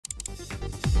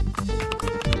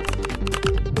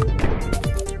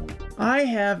I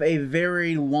have a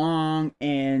very long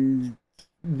and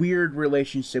weird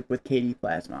relationship with KD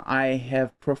Plasma. I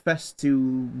have professed to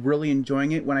really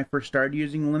enjoying it when I first started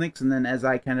using Linux, and then as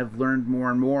I kind of learned more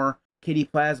and more,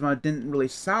 KD Plasma didn't really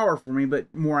sour for me, but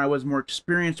I was more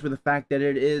experienced with the fact that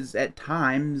it is at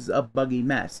times a buggy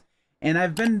mess. And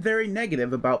I've been very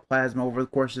negative about Plasma over the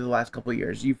course of the last couple of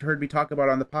years. You've heard me talk about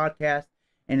it on the podcast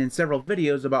and in several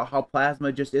videos about how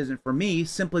Plasma just isn't for me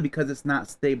simply because it's not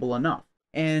stable enough.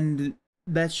 And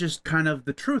that's just kind of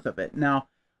the truth of it. Now,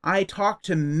 I talk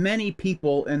to many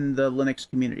people in the Linux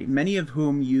community, many of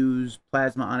whom use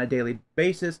Plasma on a daily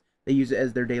basis. They use it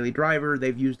as their daily driver.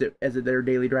 They've used it as their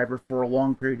daily driver for a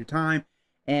long period of time.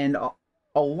 And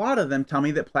a lot of them tell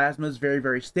me that Plasma is very,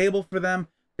 very stable for them.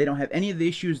 They don't have any of the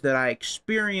issues that I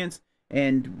experience.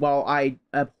 And while I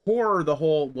abhor the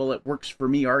whole, well, it works for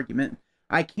me argument,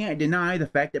 I can't deny the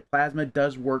fact that Plasma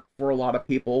does work for a lot of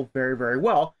people very, very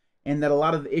well. And that a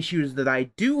lot of the issues that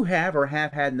I do have or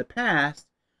have had in the past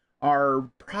are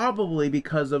probably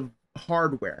because of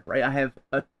hardware, right? I have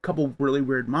a couple really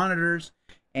weird monitors,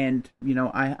 and, you know,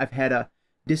 I've had a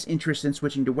disinterest in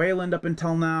switching to Wayland up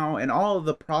until now, and all of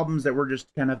the problems that were just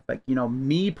kind of like, you know,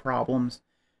 me problems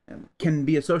can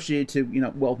be associated to, you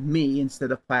know, well, me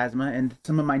instead of Plasma, and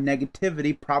some of my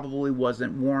negativity probably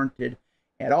wasn't warranted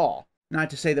at all.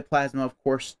 Not to say that Plasma, of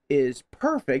course, is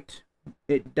perfect.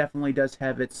 It definitely does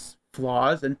have its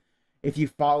flaws, and if you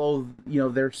follow, you know,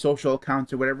 their social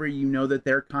accounts or whatever, you know that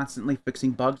they're constantly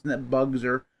fixing bugs, and that bugs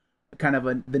are kind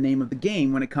of the name of the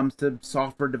game when it comes to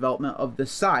software development of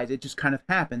this size. It just kind of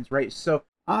happens, right? So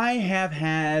I have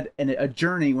had a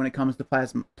journey when it comes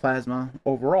to Plasma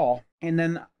overall, and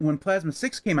then when Plasma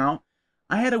 6 came out,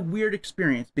 I had a weird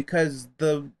experience because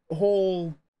the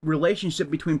whole relationship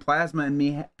between Plasma and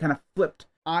me kind of flipped.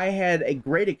 I had a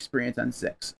great experience on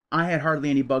 6. I had hardly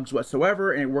any bugs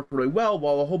whatsoever, and it worked really well,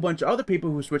 while a whole bunch of other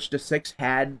people who switched to 6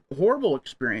 had horrible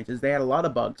experiences. They had a lot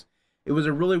of bugs. It was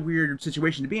a really weird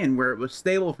situation to be in, where it was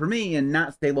stable for me and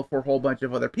not stable for a whole bunch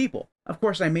of other people. Of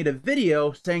course, I made a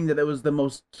video saying that it was the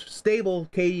most stable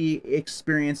KDE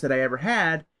experience that I ever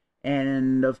had,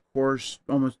 and of course,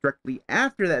 almost directly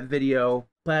after that video,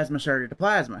 Plasma started to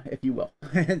Plasma, if you will.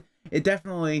 It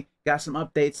definitely got some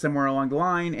updates somewhere along the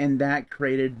line, and that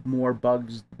created more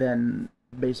bugs than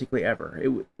basically ever.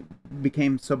 It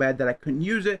became so bad that I couldn't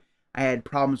use it. I had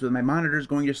problems with my monitors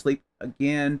going to sleep.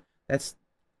 Again, that's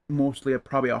mostly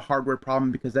probably a hardware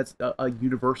problem, because that's a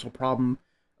universal problem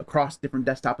across different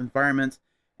desktop environments.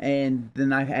 And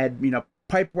then I had, you know,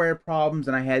 pipewire problems,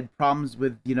 and I had problems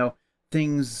with, you know,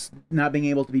 things not being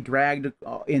able to be dragged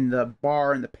in the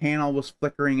bar, and the panel was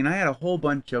flickering, and I had a whole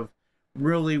bunch of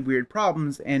really weird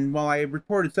problems. And while I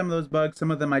reported some of those bugs,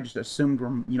 some of them I just assumed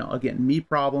were, you know, again, me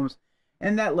problems,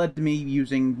 and that led to me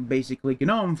using basically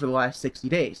GNOME for the last 60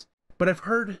 days. But I've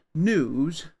heard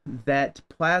news that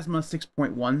Plasma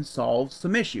 6.1 solves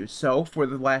some issues. So for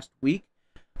the last week,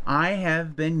 I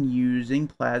have been using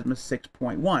Plasma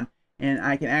 6.1, and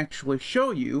I can actually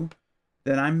show you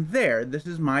that I'm there. This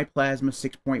is my Plasma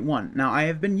 6.1. Now, I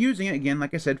have been using it, again,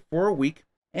 like I said, for a week,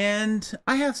 and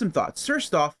I have some thoughts.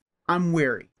 First off, I'm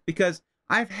wary, because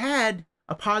I've had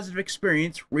a positive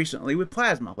experience recently with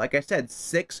Plasma. Like I said,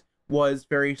 6 was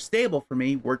very stable for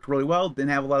me, worked really well, didn't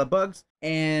have a lot of bugs,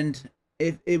 and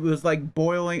it was like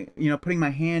boiling, you know, putting my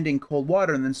hand in cold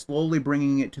water and then slowly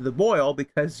bringing it to the boil,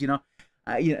 because, you know,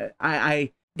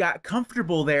 I got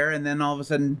comfortable there, and then all of a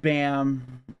sudden,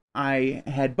 bam, I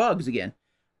had bugs again.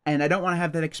 And I don't want to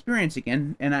have that experience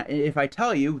again. And if I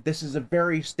tell you this is a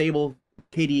very stable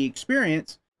KDE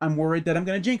experience, I'm worried that I'm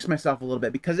going to jinx myself a little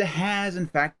bit, because it has, in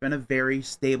fact, been a very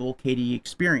stable KDE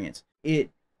experience. It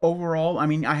overall, I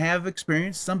mean, I have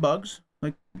experienced some bugs.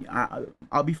 Like,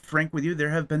 I'll be frank with you,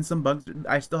 there have been some bugs.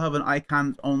 I still have an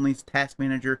icons-only task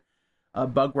manager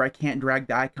bug where I can't drag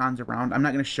the icons around. I'm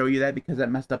not going to show you that because that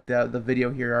messed up the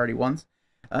video here already once.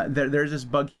 There's this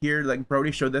bug here, like Brody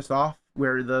showed this off,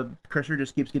 where the cursor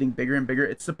just keeps getting bigger and bigger.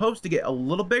 It's supposed to get a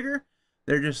little bigger.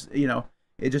 They're just, you know,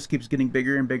 it just keeps getting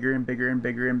bigger and bigger and bigger and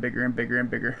bigger and bigger and bigger and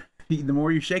bigger. The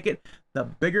more you shake it, the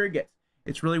bigger it gets.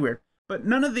 It's really weird. But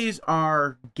none of these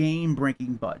are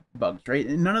game-breaking bugs, right?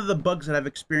 And none of the bugs that I've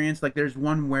experienced, like there's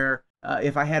one where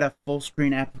if I had a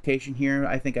full-screen application here,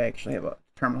 I think I actually have a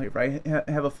terminal here, right?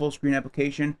 I have a full-screen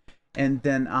application, and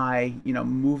then I, you know,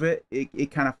 move it, it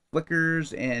kind of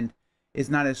flickers and is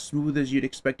not as smooth as you'd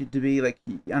expect it to be. Like,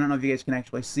 I don't know if you guys can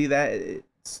actually see that. It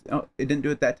didn't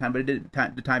do it that time, but it did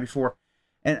the time before.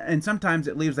 And sometimes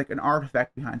it leaves like an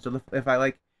artifact behind. So if I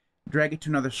like drag it to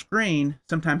another screen,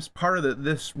 sometimes part of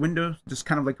this window just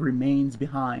kind of like remains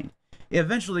behind. It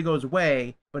eventually goes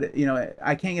away, but it,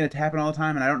 I can't get it to happen all the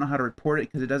time, and I don't know how to report it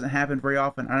because it doesn't happen very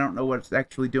often. I don't know what it's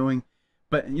actually doing,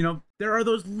 but there are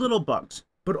those little bugs.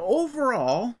 But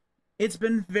overall, it's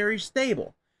been very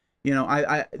stable.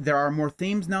 There are more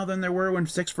themes now than there were when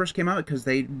 6 first came out because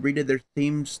they redid their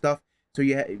theme stuff. So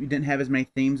you didn't have as many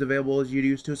themes available as you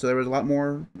used to. So there was a lot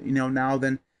more, now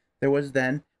than there was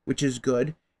then, which is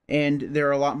good. And there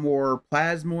are a lot more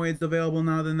plasmoids available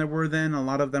now than there were then. A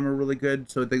lot of them are really good.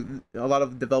 So a lot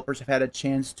of developers have had a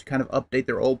chance to kind of update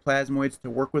their old plasmoids to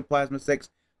work with Plasma 6.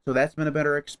 So that's been a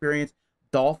better experience.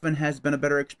 Dolphin has been a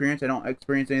better experience. I don't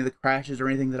experience any of the crashes or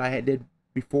anything that I did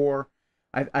before.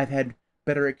 I've had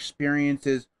better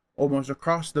experiences almost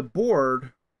across the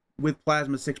board with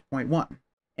Plasma 6.1.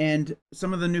 And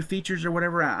some of the new features or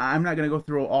whatever, I'm not going to go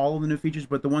through all of the new features,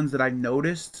 but the ones that I've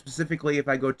noticed, specifically if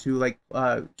I go to like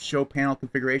show panel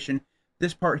configuration,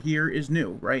 this part here is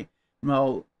new, right?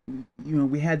 Well,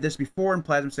 we had this before in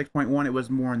Plasma 6.1. It was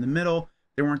more in the middle.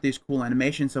 There weren't these cool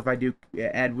animations. So if I do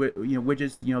add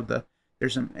widgets,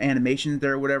 there's some animations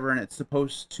there or whatever, and it's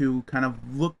supposed to kind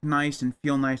of look nice and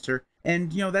feel nicer.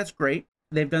 And that's great.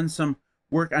 They've done some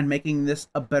work on making this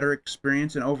a better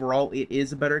experience, and overall it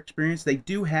is a better experience. They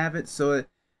do have it so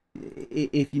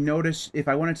if you notice, if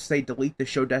I wanted to say delete the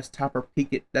show desktop or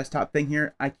peek at desktop thing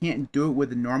here, I can't do it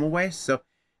with the normal way. So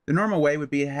the normal way would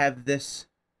be to have this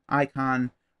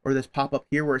icon or this pop-up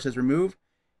here where it says remove.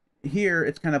 Here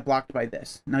it's kind of blocked by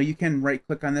this. Now you can right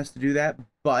click on this to do that,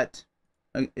 but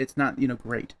it's not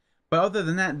great. But other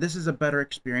than that, this is a better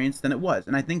experience than it was,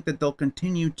 and I think that they'll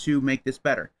continue to make this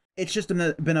better. It's just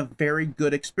been a very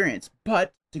good experience.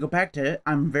 But to go back to it,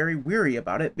 I'm very weary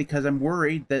about it because I'm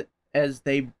worried that as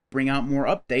they bring out more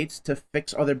updates to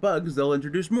fix other bugs, they'll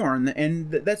introduce more, and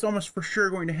that's almost for sure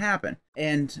going to happen.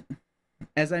 And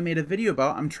as I made a video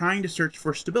about, I'm trying to search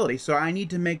for stability. So I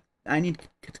need to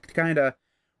kind of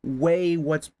weigh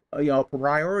what's a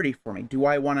priority for me. Do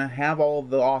I want to have all of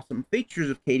the awesome features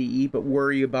of KDE but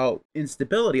worry about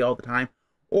instability all the time,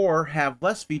 or have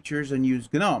less features and use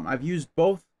GNOME? I've used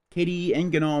both KDE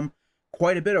and GNOME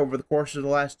quite a bit over the course of the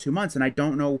last 2 months, and I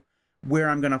don't know where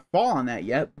I'm going to fall on that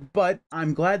yet, but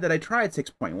I'm glad that I tried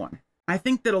 6.1. I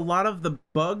think that a lot of the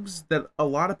bugs that a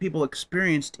lot of people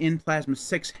experienced in Plasma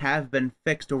 6 have been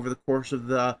fixed over the course of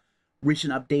the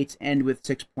recent updates and with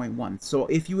 6.1. So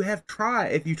if you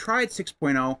tried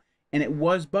 6.0 and it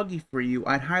was buggy for you,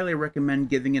 I'd highly recommend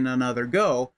giving it another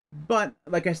go. But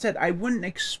like I said, I wouldn't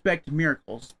expect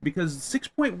miracles because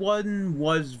 6.1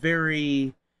 was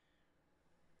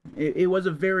it was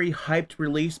a very hyped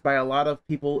release by a lot of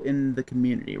people in the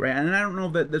community, right? And I don't know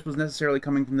that this was necessarily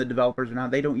coming from the developers or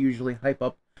not. They don't usually hype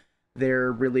up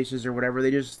their releases or whatever. They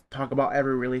just talk about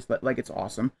every release like it's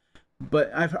awesome.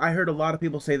 But I heard a lot of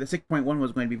people say that 6.1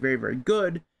 was going to be very, very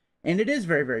good, and it is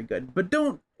very, very good. But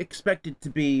don't expect it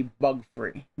to be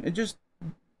bug-free.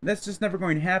 That's just never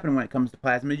going to happen when it comes to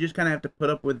Plasma. You just kind of have to put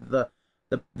up with the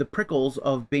prickles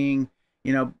of being,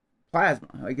 Plasma.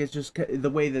 Like, it's just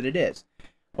the way that it is.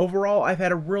 Overall, I've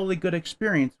had a really good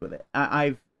experience with it.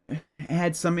 I've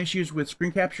had some issues with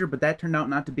screen capture, but that turned out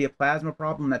not to be a Plasma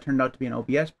problem. That turned out to be an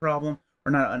OBS problem,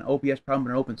 or not an OBS problem,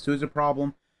 but an OpenSUSE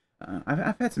problem.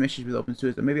 I've had some issues with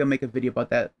OpenSUSE. Maybe I'll make a video about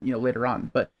that, later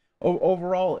on. But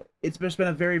overall, it's just been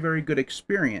a very, very good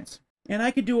experience. And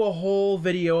I could do a whole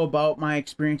video about my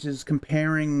experiences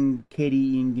comparing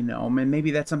KDE and GNOME, and maybe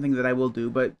that's something that I will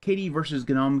do. But KDE versus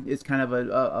GNOME is kind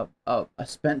of a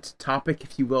spent topic,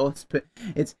 if you will.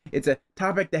 It's a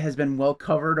topic that has been well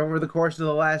covered over the course of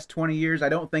the last 20 years. I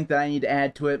don't think that I need to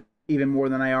add to it even more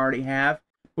than I already have.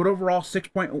 But overall,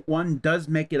 6.1 does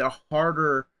make it a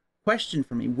harder question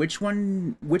for me. Which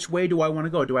way do I want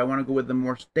to go? Do I want to go with the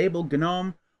more stable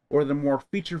GNOME or the more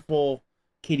featureful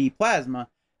KDE Plasma?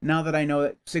 Now that I know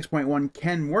that 6.1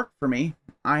 can work for me,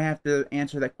 I have to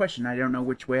answer that question. I don't know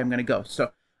which way I'm going to go.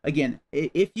 So again,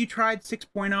 if you tried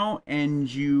 6.0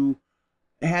 and you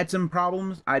had some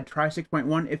problems, I'd try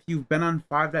 6.1. If you've been on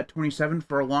 5.27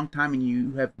 for a long time and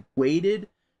you have waited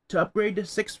to upgrade to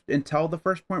 6 until the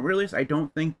first point release, I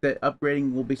don't think that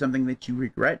upgrading will be something that you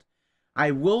regret. I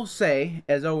will say,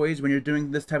 as always, when you're doing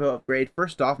this type of upgrade,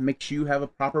 first off, make sure you have a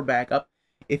proper backup.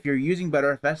 If you're using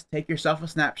Btrfs, take yourself a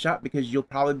snapshot because you'll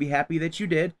probably be happy that you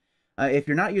did. If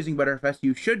you're not using Btrfs,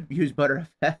 you should use Btrfs.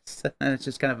 It's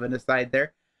just kind of an aside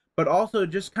there. But also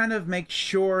just kind of make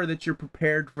sure that you're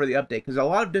prepared for the update, because a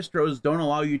lot of distros don't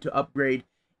allow you to upgrade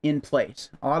in place.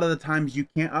 A lot of the times you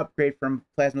can't upgrade from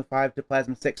Plasma 5 to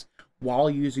Plasma 6 while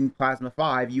using Plasma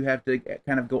 5. You have to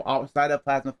kind of go outside of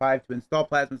Plasma 5 to install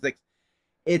Plasma 6.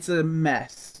 It's a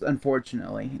mess,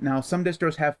 unfortunately. Now, some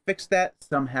distros have fixed that,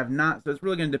 some have not, so it's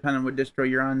really going to depend on what distro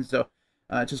you're on. So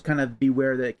Just kind of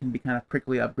beware that it can be kind of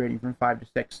quickly upgrading from 5 to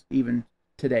 6 even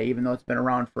today, even though it's been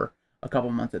around for a couple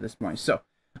months at this point. So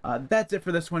that's it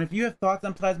for this one. If you have thoughts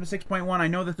on Plasma 6.1, I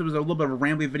know that there was a little bit of a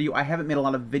rambly video. I haven't made a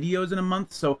lot of videos in a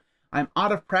month, so I'm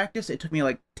out of practice. It took me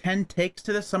like 10 takes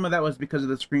to this. Some of that was because of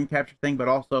the screen capture thing, but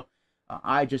also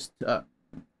I just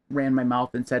ran my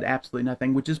mouth and said absolutely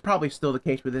nothing, which is probably still the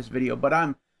case with this video, but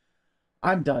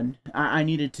I'm done. I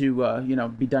needed to, you know,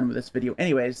 be done with this video.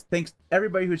 Anyways, thanks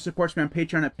everybody who supports me on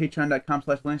Patreon at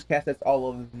patreon.com/linuxcast. That's all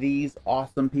of these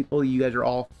awesome people. You guys are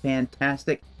all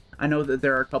fantastic. I know that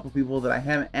there are a couple people that I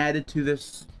haven't added to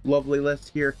this lovely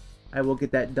list here. I will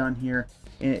get that done here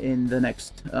in the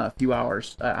next few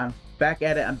hours. I'm back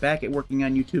at it. I'm back at working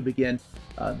on YouTube again.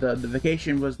 The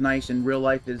vacation was nice, and real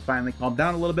life is finally calmed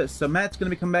down a little bit. So Matt's going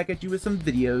to be coming back at you with some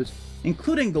videos,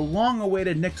 including the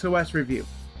long-awaited NixOS review.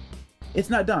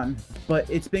 It's not done, but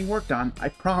it's being worked on. I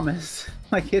promise.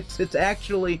 Like it's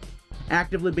actually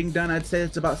actively being done. I'd say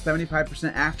it's about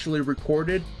 75% actually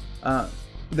recorded.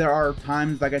 There are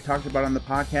times, like I talked about on the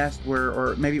podcast, where,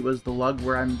 or maybe it was the lug,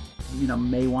 where I'm, you know,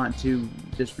 may want to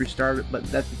just restart it, but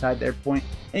that's beside their point.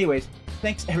 Anyways,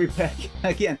 thanks everybody.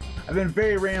 Again, I've been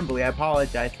very rambly. I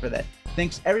apologize for that.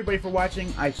 Thanks everybody for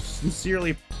watching. I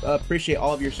sincerely appreciate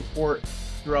all of your support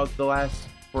throughout the last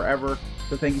forever.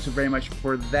 So thank you so very much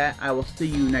for that. I will see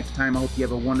you next time. I hope you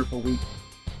have a wonderful week.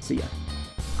 See ya.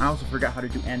 I also forgot how to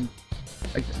do end.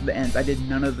 Like the ends. I did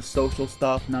none of the social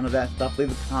stuff, none of that stuff.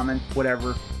 Leave a comment,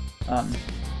 whatever.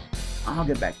 I'll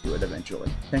get back to it eventually.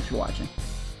 Thanks for watching.